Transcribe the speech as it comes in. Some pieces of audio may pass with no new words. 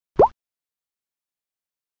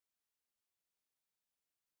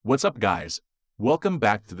What's up, guys? Welcome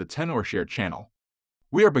back to the Share channel.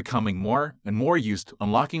 We are becoming more and more used to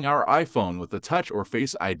unlocking our iPhone with a touch or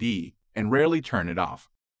face ID and rarely turn it off.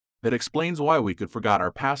 That explains why we could forget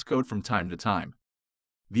our passcode from time to time.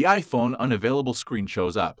 The iPhone unavailable screen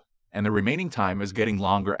shows up, and the remaining time is getting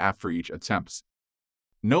longer after each attempt.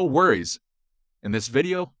 No worries. In this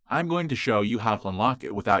video, I'm going to show you how to unlock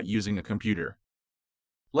it without using a computer.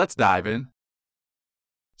 Let's dive in.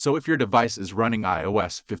 So if your device is running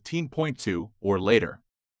iOS 15.2 or later,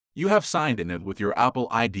 you have signed in with your Apple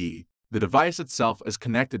ID, the device itself is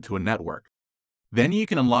connected to a network. Then you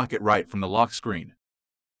can unlock it right from the lock screen.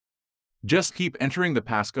 Just keep entering the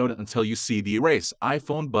passcode until you see the Erase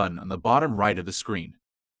iPhone button on the bottom right of the screen.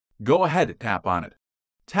 Go ahead and tap on it.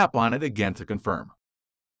 Tap on it again to confirm.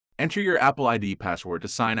 Enter your Apple ID password to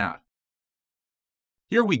sign out.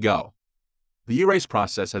 Here we go. The erase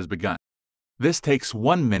process has begun. This takes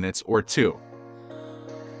 1 minute or 2.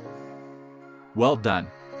 Well done.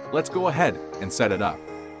 Let's go ahead and set it up.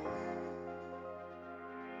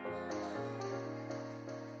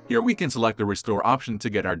 Here we can select the Restore option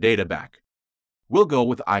to get our data back. We'll go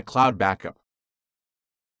with iCloud Backup.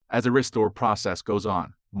 As the restore process goes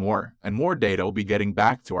on, more and more data will be getting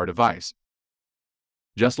back to our device.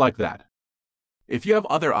 Just like that. If you have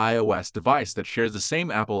other iOS device that shares the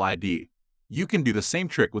same Apple ID, you can do the same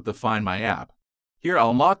trick with the Find My app. Here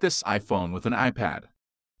I'll unlock this iPhone with an iPad.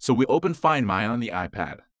 So we open Find My on the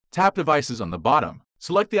iPad. Tap Devices on the bottom.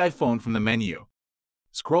 Select the iPhone from the menu.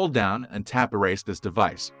 Scroll down and tap Erase this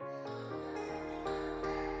device.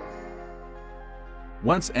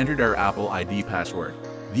 Once entered our Apple ID password,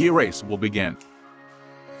 the erase will begin.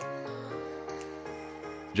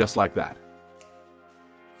 Just like that.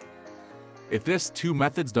 If these two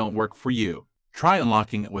methods don't work for you, try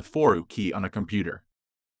unlocking it with 4 key on a computer.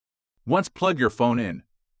 Once plug your phone in,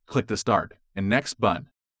 click the Start and Next button.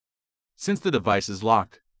 Since the device is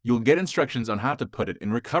locked, you'll get instructions on how to put it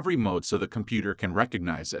in recovery mode so the computer can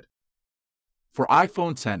recognize it. For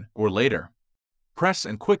iPhone 10 or later, press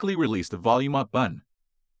and quickly release the volume up button.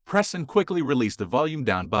 Press and quickly release the volume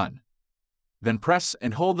down button. Then press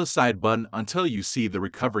and hold the side button until you see the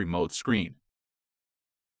recovery mode screen.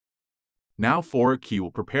 Now 4 key will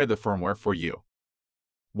prepare the firmware for you.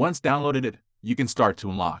 Once downloaded it, you can start to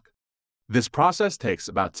unlock. This process takes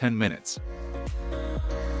about 10 minutes.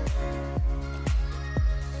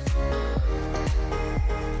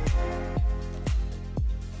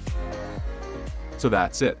 So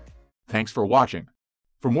that's it. Thanks for watching.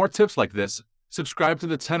 For more tips like this, subscribe to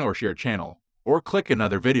the Share channel or click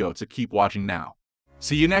another video to keep watching now.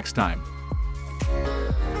 See you next time.